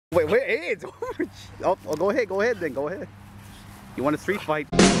Wait, hey, it's over. Oh, go ahead then, go ahead. You want a street fight?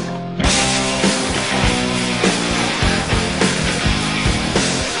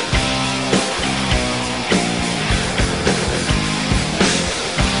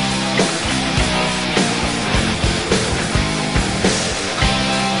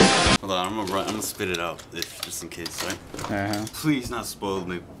 Hold on, I'm gonna spit it out, just in case, right? Uh-huh. Please not spoil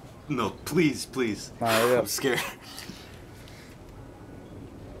me. No, please. I'm scared.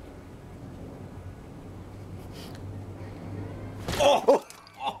 Oh!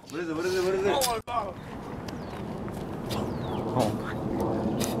 What is it? Oh my god! Oh my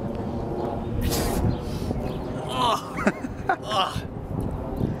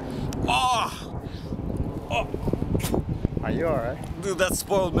Oh! Are you alright? Dude, that's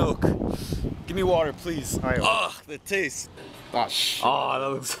spoiled milk. Give me water, please. Alright. The taste. Oh shit. Oh, that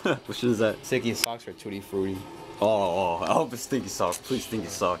looks. What shit is that? Sticky socks are tutti frutti. Oh, I hope it's stinky sock. Please, stinky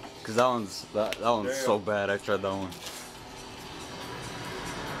sock. Cause that one's so bad. I tried that one.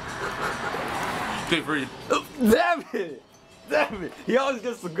 Good for you. Oh, damn it! He always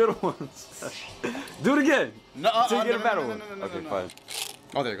gets the good ones. Do it again. No, so you get a better one. Okay, fine.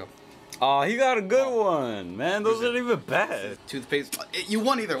 Oh, there you go. Oh, he got a good one, man. Those aren't even bad. Toothpaste. You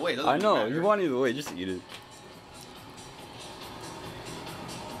won either way. I know. You won either way. Just eat it.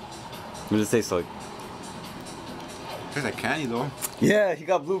 What does it taste like? Tastes like candy though. Yeah, he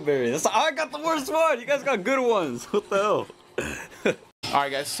got blueberry. I got the worst one. You guys got good ones. What the hell?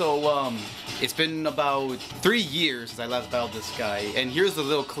 Alright guys, so it's been about 3 years since I last battled this guy, and here's a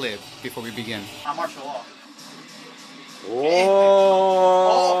little clip before we begin. I'm martial law. Oh!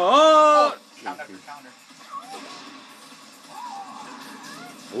 Counter after counter.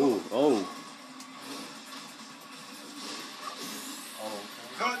 Oh! Oh!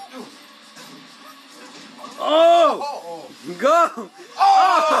 Go!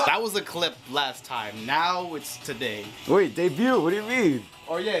 Oh! That was a clip last time. Now it's today. Wait, debut? What do you mean?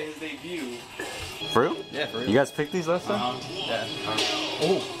 Oh yeah, his debut. For real? Yeah, for real. You guys picked these last time? Yeah.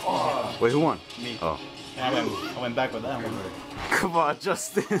 Wait, who won? Me. Oh. I went back with that one. Come on,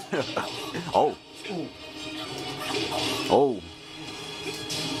 Justin. Oh. Ooh. Oh.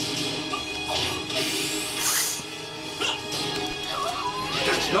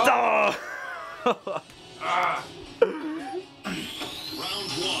 No.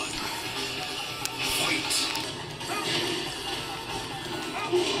 Round 1. Fight.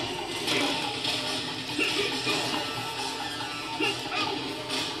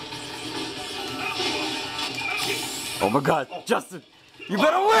 Oh my god, Justin! You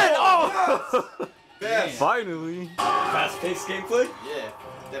better win! Oh! Yes. Finally! Fast-paced gameplay? Yeah,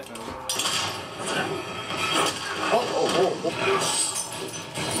 definitely.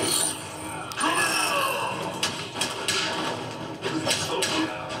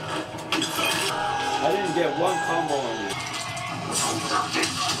 I didn't get one combo on you.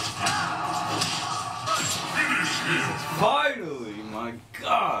 Jesus, finally! My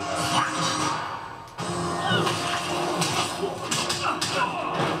god!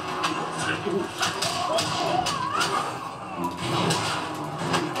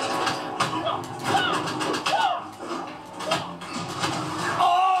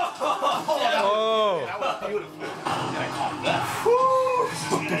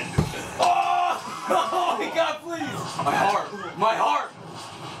 Oh my god, please! My heart! My heart!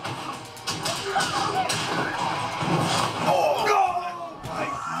 Oh my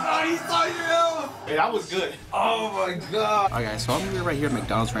god, he saw your health! Hey, that was good. Oh my god! Alright guys, so I'm right here at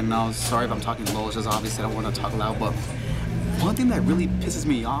McDonald's right now. Sorry if I'm talking low, it's just obviously I don't want to talk loud, but one thing that really pisses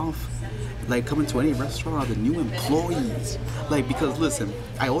me off, like coming to any restaurant, are the new employees. Like, because listen,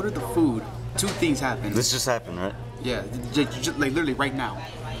 I ordered the food, 2 things happened. This just happened, right? Yeah, just like literally right now.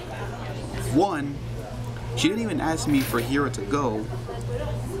 1, she didn't even ask me for hero to go,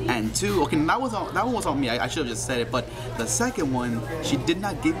 and 2, okay, that one was on me. I should have just said it. But the second one, she did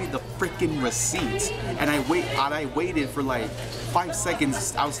not give me the freaking receipts, and I waited for like 5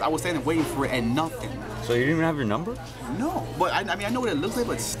 seconds. I was standing waiting for it and nothing. So you didn't even have your number? No, but I mean I know what it looks like,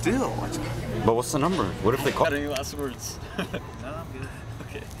 but still. But what's the number? What if they call? Any last words? No, I'm good.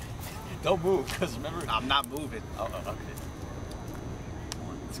 Okay. Don't move, because remember. I'm not moving. Oh, okay.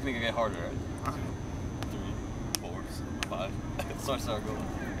 It's gonna get harder, right? 2, 3, 4, 5. Sorry, go.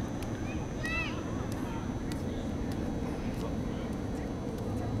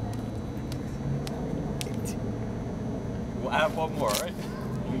 We'll add one more, right? You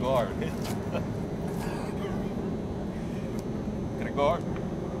can go hard. Gonna go hard?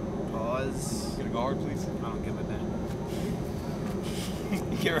 Pause. Gonna go hard, please? I don't give a damn.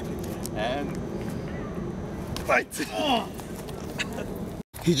 Get ready. And fight!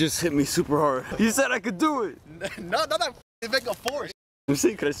 He just hit me super hard. He said I could do it. No, not that mega force. Let me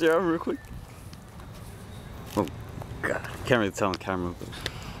see, can I see it real quick? Oh, God. Can't really tell on camera, but...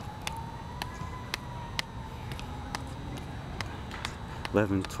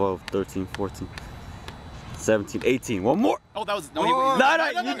 11, 12, 13, 14, 17, 18. One more. Oh, that was... No, you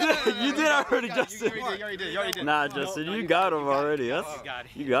did already, Justin. You already did. Nah, Justin, you got him already.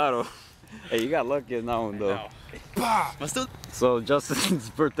 You got him. Hey, you got lucky in that one, though. But still... So, Justin's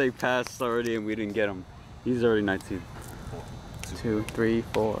birthday passed already, and we didn't get him. He's already 19. 2, 3,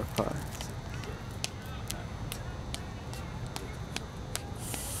 4, 5.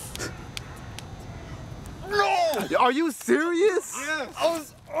 No! Are you serious?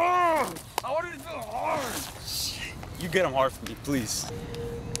 Yes. I wanted to feel hard. You get him hard for me, please.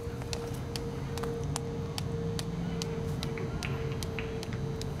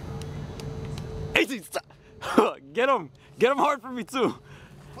 Stop. Get him hard for me too.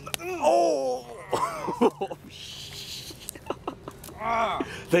 Oh!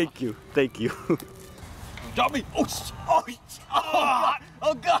 Thank you. Got me. Oh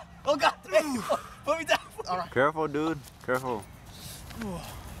God. Put me down. All right. Careful, dude. Careful.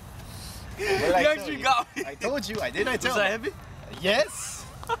 You actually got me. I told you. I did. I tell. Was that heavy? Yes.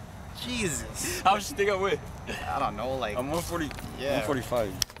 Jesus. How much you think I weigh? I don't know. Like I'm 140. Yeah.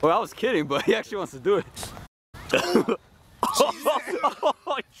 145. Well, I was kidding, but he actually wants to do it.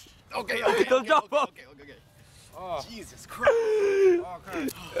 Okay. Don't drop up. Okay. Oh. Jesus Christ. Oh,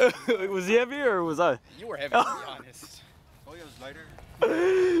 Christ. Was he heavy or was I? You were heavy, to be honest. Oh, yeah, it was lighter.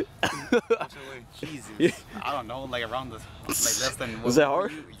 Jesus. I don't know, like around the, like less than. Was that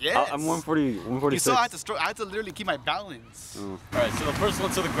hard? Yes. I'm 140, 146. You saw I had to literally keep my balance. Oh. All right, so the first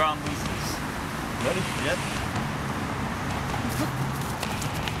one to the ground loses. Ready? Yep.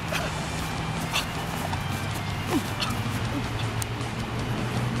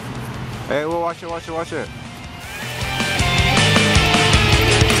 Hey, well, watch it. Why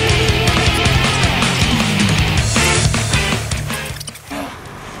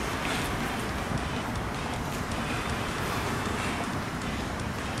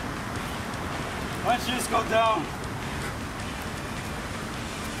don't you just go down?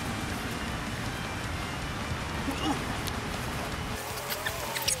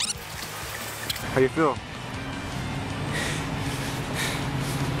 How you feel?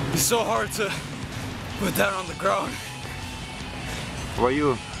 It's so hard to put that on the ground. What about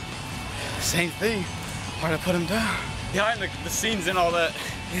you? Same thing. Hard to put him down. Behind the scenes and all that,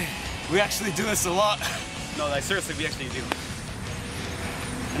 we actually do this a lot. No, like seriously, we actually do.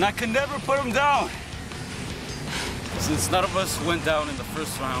 And I could never put him down. Since none of us went down in the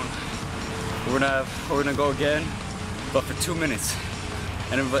first round, we're gonna go again, but for 2 minutes.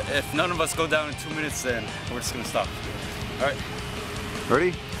 And if none of us go down in 2 minutes, then we're just gonna stop. All right.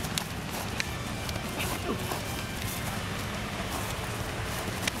 Ready?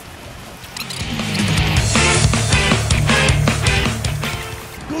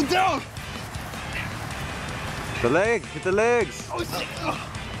 Go down. The leg. Hit the legs. Oh shit.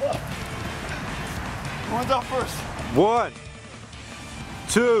 Who went down first? 1,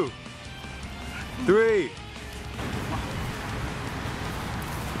 2, 3.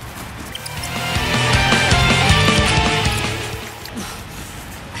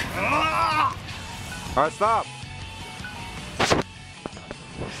 All right, stop.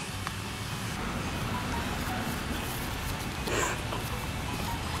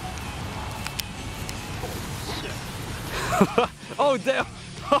 Oh damn!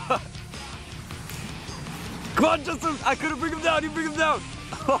 Come on, Justin! I couldn't bring him down. You bring him down.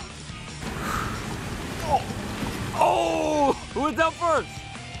 Oh! Who went down first?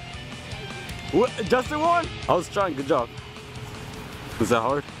 Justin won. I was trying. Good job. Was that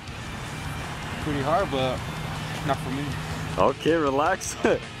hard? Pretty hard, but not for me. Okay, relax.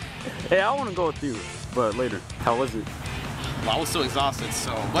 Hey, I want to go with you, but later. How was it? Well, I was so exhausted,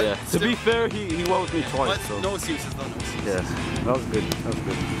 so. But Yeah. To be fair, he went with me twice. But So. no excuses, though. No excuses. Yeah, that was good. That was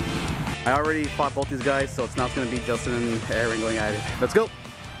good. I already fought both these guys, so it's now going to be Justin and Aaron going at it. Let's go.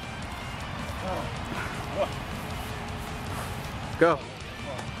 Go.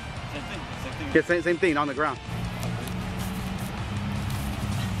 Yeah, same thing on the ground.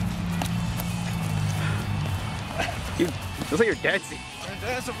 You looks like you're dancing.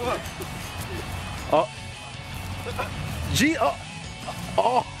 Oh. Gee. Oh.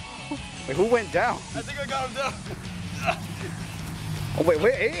 Oh. Wait, who went down? I think I got him down. Oh wait,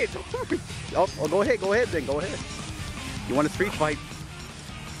 hey, oh, go ahead then, go ahead. You want a street fight?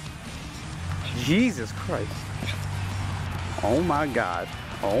 Jesus Christ. Oh my God.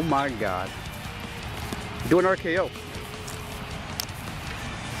 Oh my God. Do an RKO.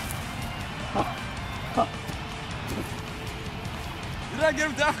 Did I get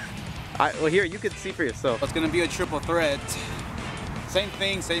him down? Well, here, you can see for yourself. It's gonna be a triple threat. Same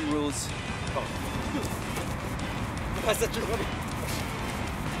thing, same rules. Pass that trip, buddy.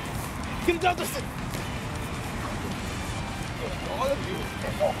 Get him down, Dustin.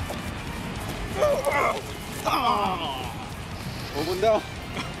 Hold him down.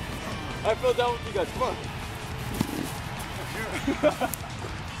 I fell down with you guys. Come on.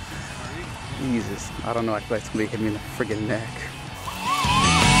 Jesus, I don't know. I feel like somebody hit me in the friggin' neck.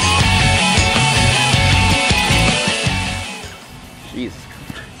 Jesus.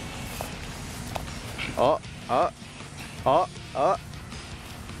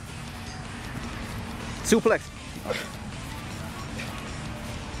 Suplex.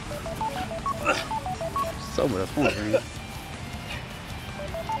 So much fun, man.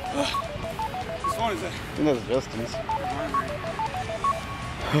 Which one is that? I think that's Justin's.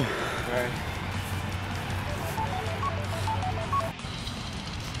 Alright.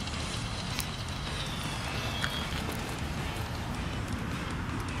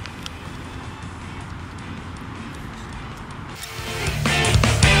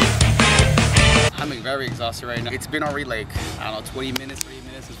 I'm very exhausted right now. It's been already like, I don't know, 20 minutes, 30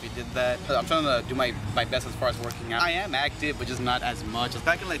 minutes since we did that. I'm trying to do my best as far as working out. I am active, but just not as much.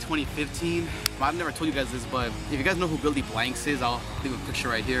 Back in like 2015, I've never told you guys this, but if you guys know who Billy Blanks is, I'll leave a picture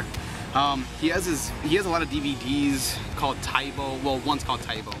right here. He has a lot of DVDs called Tybo. Well, one's called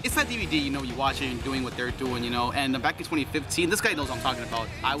Tybo. It's that DVD, you know, you watch it and doing what they're doing, you know. And back in 2015, this guy knows what I'm talking about.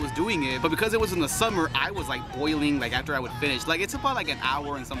 I was doing it, but because it was in the summer, I was like boiling like after I would finish. Like it's about like an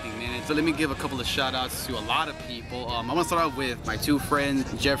hour and something minutes. So let me give a couple of shout outs to a lot of people. I want to start out with my two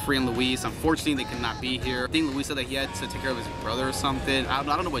friends, Jeffrey and Luis. Unfortunately, they could not be here. I think Luis said that he had to take care of his brother or something. I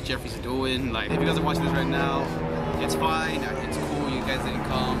don't know what Jeffrey's doing. Like if you guys are watching this right now, it's fine. It's cool. You guys didn't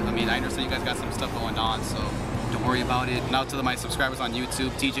come. I mean, I understand you guys got some stuff going on, so don't worry about it. Now to my subscribers on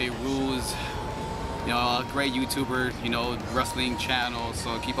YouTube, TJ Rules, you know, a great YouTuber, you know, wrestling channel,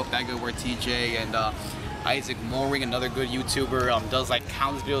 so keep up that good work, TJ. And Isaac Mooring, another good YouTuber, does like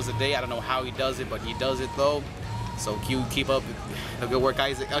countless videos a day. I don't know how he does it, but he does it though. So keep up the good work,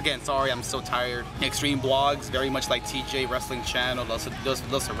 Isaac. Again, sorry, I'm so tired. Extreme Blogs, very much like TJ Wrestling Channel, does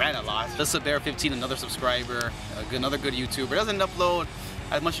rant a lot. Just Bear 15, another subscriber, another good YouTuber. Doesn't upload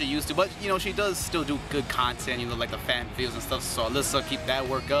as much as she used to, but you know, she does still do good content, you know, like the fan videos and stuff. So let's keep that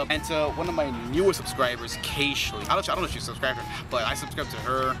work up. And to one of my newer subscribers, Kayshly. I don't know if she's subscribed or not, but I subscribed to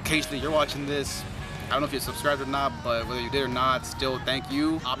her. Kayshly, you're watching this. I don't know if you're subscribed or not, but whether you did or not, still thank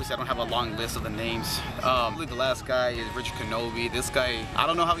you. Obviously, I don't have a long list of the names. The last guy is Rich Kenobi. This guy, I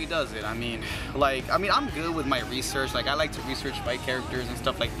don't know how he does it. I mean, I'm good with my research. Like, I like to research my characters and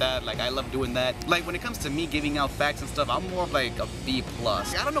stuff like that. Like, I love doing that. Like, when it comes to me giving out facts and stuff, I'm more of like a B+. I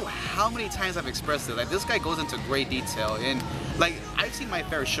don't know how many times I've expressed it. Like, this guy goes into great detail. And, like, I've seen my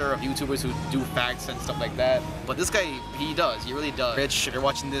fair share of YouTubers who do facts and stuff like that. But this guy, he does. He really does. Rich, if you're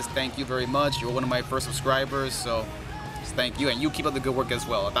watching this, thank you very much. You're one of my first subscribers, so just thank you, and you keep up the good work as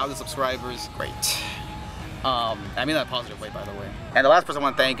well. 1,000 subscribers, great. I mean that in a positive way, by the way. And the last person I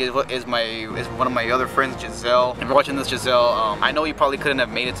want to thank is one of my other friends, Giselle. If you're watching this, Giselle, I know you probably couldn't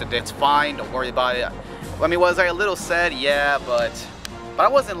have made it today. It's fine, don't worry about it. I mean, was I a little sad? Yeah, but I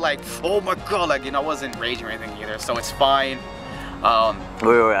wasn't like, oh my god, like, you know, I wasn't raging or anything either, so it's fine. Wait,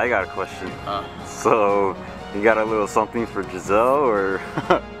 I got a question. So, you got a little something for Giselle, or?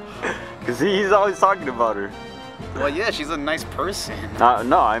 Because he's always talking about her. Well, yeah, she's a nice person.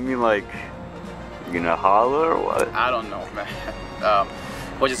 No, I mean like, you gonna holler or what? I don't know, man.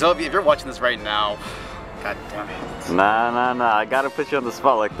 Well, Giselle, if you're watching this right now, god damn it. Nah, I gotta put you on the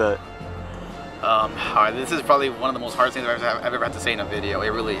spot like that. Alright, this is probably one of the most hard things I've ever had to say in a video. It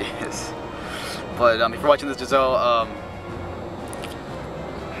really is. But if you're watching this, Giselle,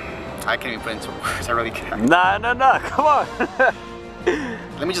 I can't even put it into words. I really can't. Nah, come on.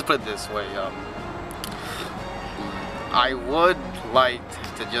 Let me just put it this way. I would like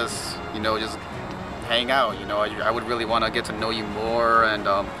to just, you know, just hang out. You know, I would really want to get to know you more, and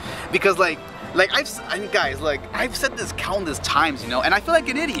because I've said this countless times, you know, and I feel like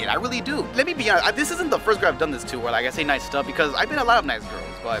an idiot. I really do. Let me be honest. This isn't the first girl I've done this to, where like I say nice stuff, because I've been a lot of nice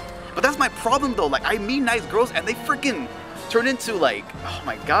girls, but that's my problem though. Like I meet nice girls and they freaking turn into like, oh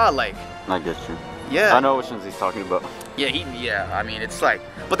my god, like. I get you. Yeah. I know which ones he's talking about. Yeah, I mean, it's like,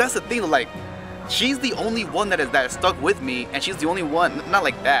 but that's the thing, like, she's the only one that is stuck with me, and she's the only one, not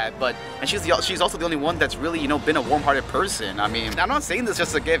like that, but, and she's also the only one that's really, you know, been a warm-hearted person. I mean, I'm not saying this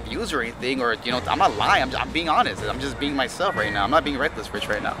just to get views or anything, or, you know, I'm not lying, I'm being honest, I'm just being myself right now. I'm not being reckless rich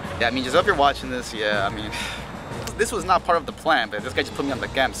right now. Yeah, I mean, just if you're watching this, yeah, I mean, this was not part of the plan, but this guy just put me on the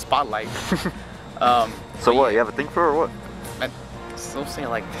damn spotlight. So what? You have a thing for her or what? Man, don't say it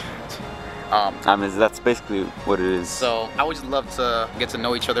like that. I mean, that's basically what it is. So I would just love to get to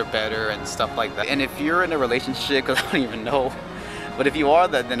know each other better and stuff like that. And if you're in a relationship, because I don't even know, but if you are,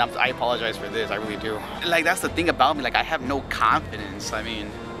 then I apologize for this. I really do. Like, that's the thing about me. Like, I have no confidence. I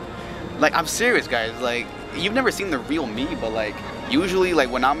mean, like, I'm serious, guys. Like, you've never seen the real me, but like, usually, like,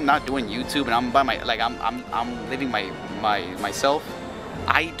 when I'm not doing YouTube and I'm by my, like, I'm living myself,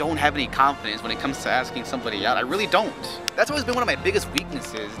 I don't have any confidence when it comes to asking somebody out. I really don't. That's always been one of my biggest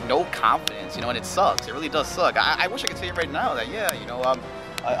weaknesses, no confidence, you know, and it sucks. It really does suck. I wish I could tell you right now that, yeah, you know,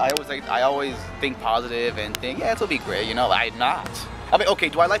 I always think positive and think, yeah, it'll be great, you know. I'm not. I mean, okay,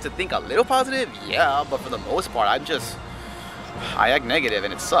 do I like to think a little positive? Yeah, but for the most part, I act negative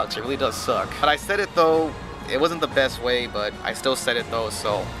and it sucks. It really does suck. But I said it though. It wasn't the best way, but I still said it though,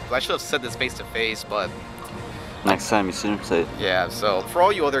 so I should have said this face to face, but next time you see him, say it. Yeah, so for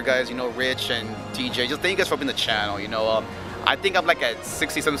all you other guys, you know, Rich and TJ, just thank you guys for helping the channel, you know. I think I'm like at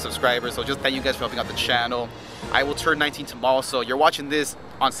 67 subscribers, so just thank you guys for helping out the channel. I will turn 19 tomorrow, so you're watching this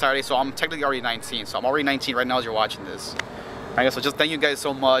on Saturday, so I'm technically already 19, so I'm already 19 right now as you're watching this. Alright, so just thank you guys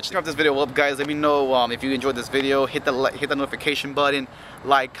so much. Wrap this video up, guys. Let me know if you enjoyed this video. Hit the notification button,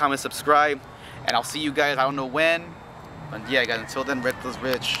 like, comment, subscribe, and I'll see you guys. I don't know when, but yeah, guys. Until then, REKLEZ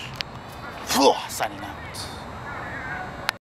Rich signing out.